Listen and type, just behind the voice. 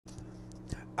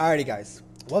Alrighty guys,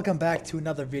 welcome back to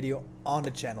another video on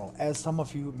the channel. As some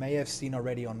of you may have seen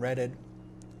already on Reddit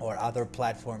or other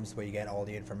platforms where you get all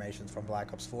the information from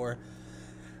Black Ops 4,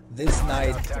 this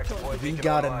night we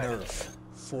got a nerf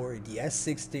for the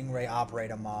S6 Stingray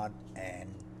operator mod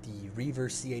and the Reaver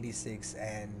C86,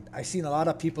 and I've seen a lot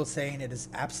of people saying it is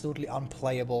absolutely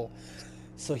unplayable.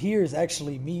 So here's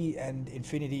actually me and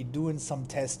Infinity doing some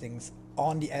testings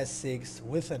on the S6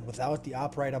 with and without the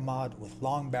operator mod, with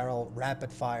long barrel, rapid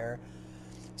fire.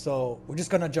 So we're just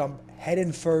gonna jump head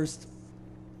in first.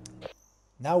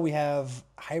 Now we have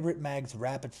hybrid mags,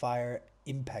 rapid fire,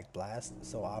 impact blast,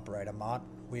 so operator mod.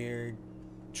 We're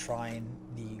trying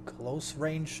the close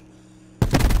range,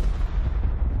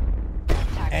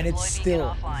 and it's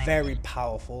still very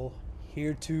powerful.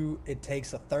 Here too, it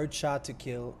takes a third shot to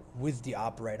kill with the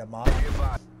operator mod.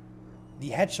 The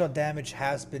headshot damage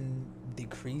has been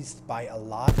decreased by a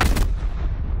lot,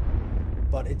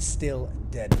 but it's still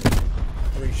dead.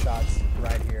 3 shots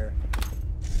right here,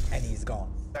 and he's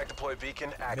gone.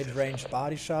 Mid-range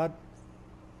body shot,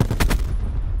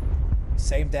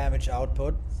 same damage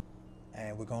output,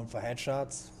 and we're going for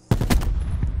headshots.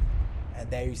 And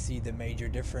there you see the major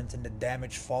difference in the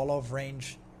damage fall-off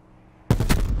range.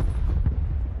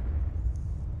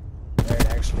 There it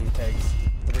actually takes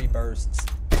 3 bursts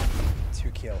to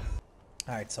kill.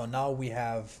 Alright, so now we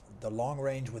have the long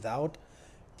range without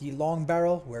the long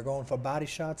barrel. We're going for body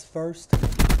shots first.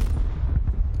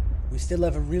 We still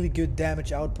have a really good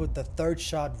damage output. The third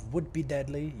shot would be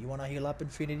deadly. You want to heal up,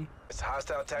 Infinity? It's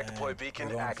hostile attack deploy beacon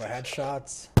we're going active. for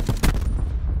headshots.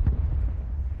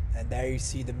 And there you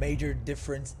see the major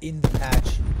difference in the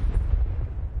patch.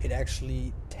 It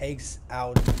actually takes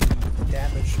out the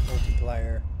damage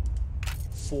multiplier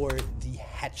for the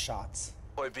headshots.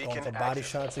 Going for body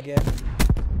shots again.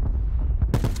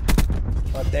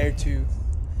 But there too,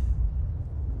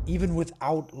 even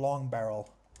without long barrel,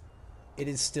 it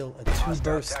is still a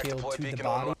 2-burst kill to the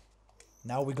body.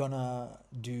 Now we're gonna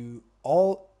do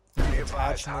all the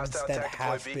attachments that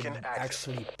have been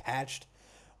actually patched.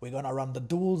 We're gonna run the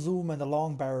dual zoom and the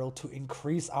long barrel to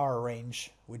increase our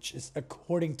range, which is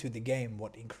according to the game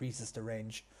what increases the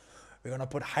range. We're gonna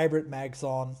put hybrid mags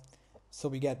on so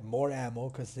we get more ammo,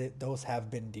 because those have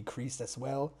been decreased as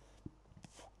well.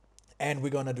 And we're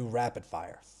gonna do rapid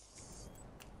fire.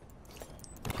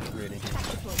 Really?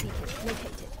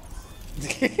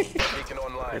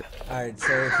 Alright,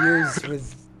 so here's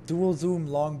with dual zoom,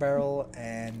 long barrel,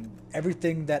 and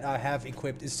everything that I have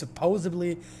equipped is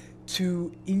supposedly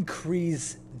to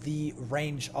increase the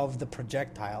range of the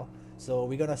projectile. So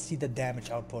we're gonna see the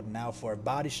damage output now for a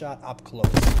body shot up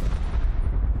close,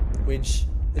 which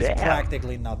is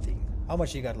practically nothing. How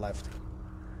much you got left?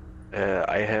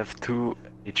 I have 2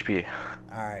 HP.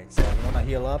 Alright, so you wanna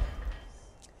heal up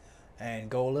and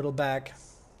go a little back.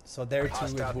 So there too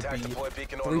it will be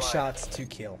 3 shots to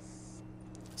kill.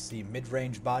 See,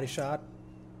 mid-range body shot,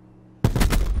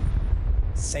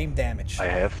 same damage. I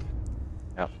have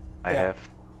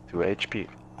 2 HP.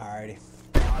 Alrighty.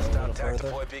 Hostile attack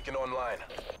deploy beacon online.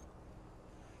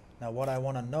 Now what I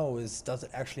want to know is, does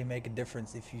it actually make a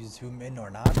difference if you zoom in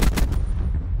or not?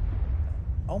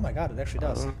 Oh my god, it actually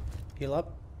does. Heal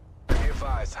up. Be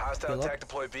advised, hostile attack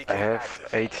deploy beacon I have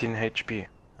active. 18 HP.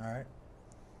 Alright.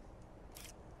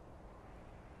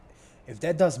 If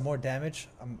that does more damage,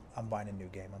 I'm buying a new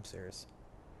game, I'm serious.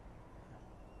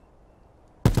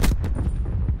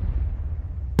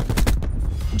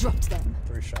 Dropped them.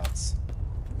 3 shots.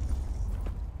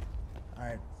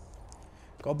 Alright.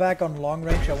 Go back on long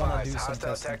range, I want to do some hostile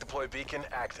testing. attack deploy beacon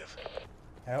active.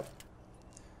 Yep.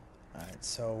 Alright,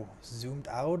 so zoomed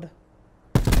out.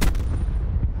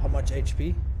 How much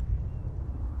HP?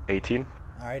 18.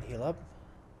 Alright, heal up.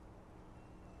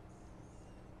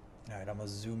 Alright, I'm gonna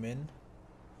zoom in.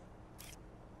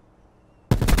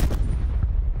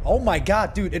 Oh my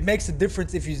god, dude, it makes a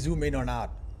difference if you zoom in or not.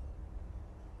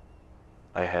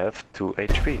 I have 2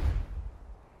 HP.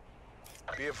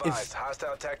 Be advised,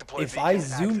 hostile attack deploy If beacon I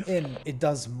zoom active. in, it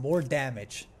does more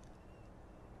damage.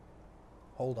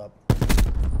 Hold up.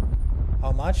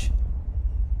 How much?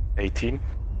 18.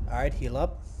 Alright, heal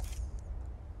up.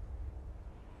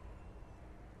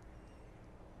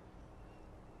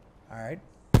 Alright.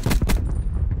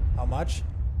 How much?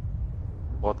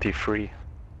 43.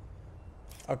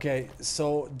 Okay,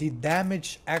 so the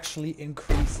damage actually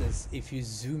increases if you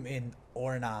zoom in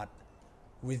or not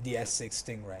with the S6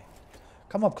 Stingray.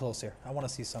 Come up close here. I want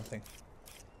to see something.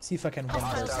 See if I can one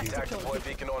burst Hostile you. attack deploy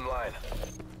beacon online.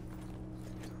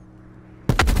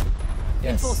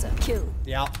 Yes. Enforcer, kill.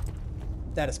 Yeah.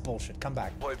 That is bullshit. Come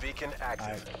back. Deploy beacon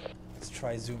active. Alright. Let's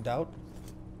try zoomed out.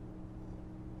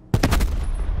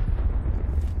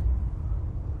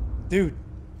 Dude,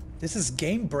 this is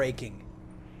game breaking.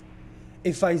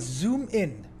 If I zoom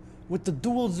in with the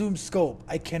dual zoom scope,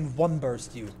 I can one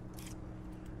burst you.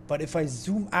 But if I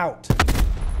zoom out,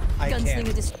 I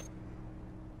can't.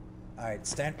 Alright,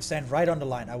 stand right on the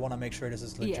line. I want to make sure this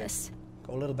is legit. Yes.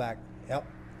 Go a little back. Yep,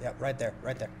 right there.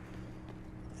 And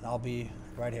I'll be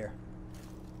right here.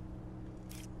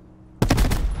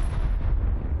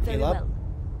 Very Heal up. well.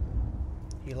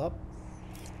 Heal up.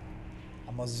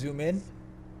 I'm gonna zoom in.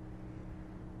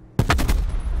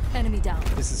 Enemy down.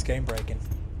 This is game breaking.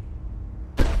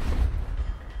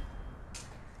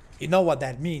 You know what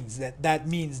that means? That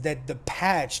means that the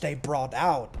patch they brought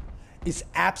out is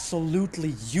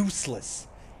absolutely useless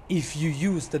if you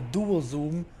use the dual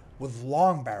zoom with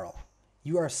long barrel.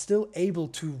 You are still able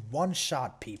to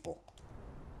one-shot people.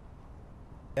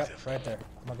 Yep, right there.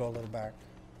 I'm gonna go a little back.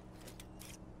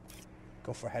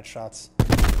 Go for headshots.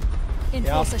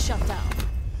 Enforcer shut down.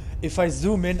 If I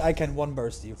zoom in, I can one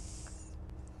burst you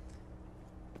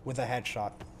with a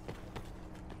headshot.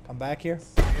 Come back here.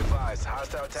 Be advised,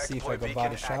 hostile attack See if I deploy go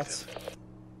body beacon shots.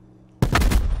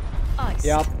 active. Ice.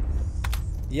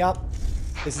 Yep.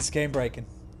 This is game breaking.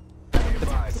 Be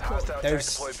advised, hostile attack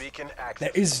There's- deploy beacon There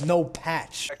active. is no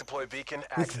patch Attack deploy beacon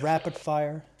with active. rapid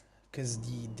fire because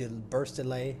the burst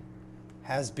delay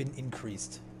has been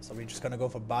increased. So we're just gonna go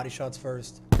for body shots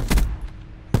first,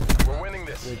 We're winning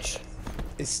this. which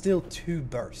is still 2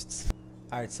 bursts.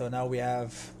 Alright, so now we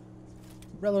have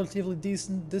relatively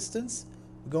decent distance.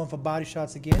 We're going for body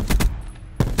shots again.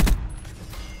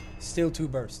 Still 2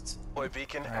 bursts. Deploy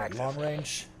beacon Alright, active. long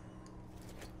range.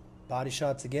 Body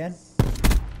shots again.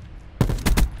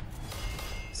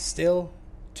 Still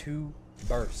 2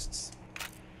 bursts.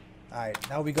 Alright,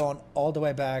 now we're going all the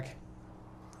way back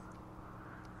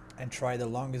and try the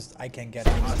longest I can get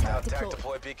on this Hostile map. attack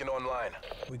deploy beacon online.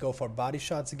 We go for body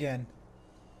shots again.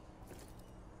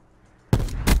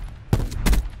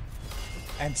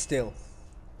 And still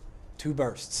 2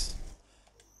 bursts.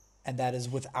 And that is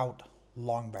without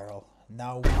long barrel.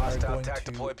 Now we are Hostile going attack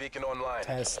deploy to beacon online.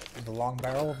 test the long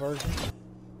barrel version.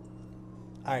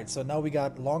 Alright, so now we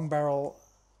got long barrel,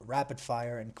 rapid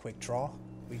fire, and quick draw.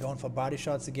 We're going for body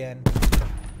shots again.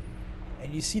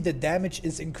 And you see the damage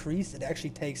is increased. It actually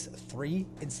takes 3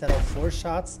 instead of 4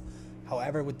 shots.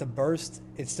 However, with the burst,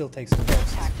 it still takes 2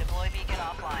 bursts. Attack deploy beacon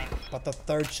offline. But the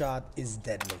 3rd shot is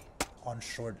deadly on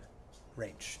short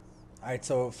range. Alright,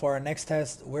 so for our next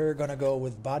test, we're gonna go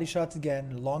with body shots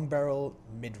again, long barrel,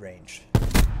 mid-range.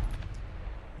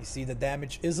 You see the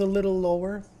damage is a little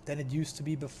lower than it used to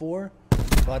be before,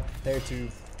 but there too,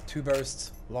 2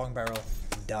 bursts, long barrel,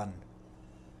 done.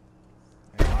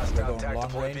 Alright, we're Hostile going attack long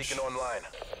deploy range, beacon online.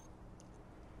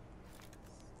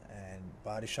 and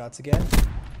body shots again.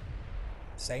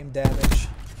 Same damage,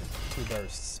 2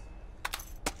 bursts.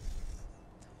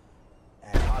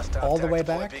 And Hostile all the attack way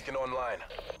deploy back beacon online.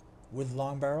 with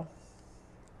long barrel.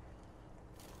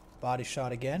 Body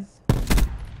shot again.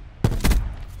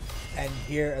 And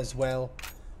here as well,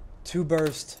 2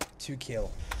 burst, 2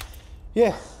 kill.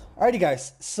 Yeah, alrighty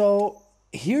guys, so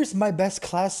here's my best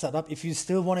class setup. If you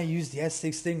still want to use the S6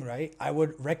 Stingray, I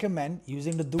would recommend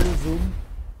using the dual zoom.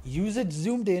 Use it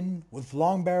zoomed in with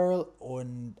long barrel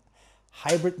on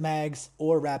hybrid mags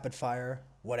or rapid fire,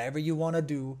 whatever you want to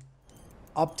do.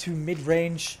 Up to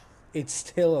mid-range, it's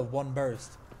still a 1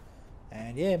 burst.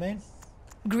 And yeah, man.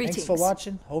 Greetings. Thanks for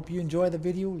watching. Hope you enjoyed the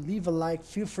video. Leave a like.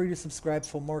 Feel free to subscribe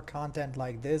for more content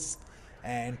like this.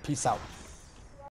 And peace out.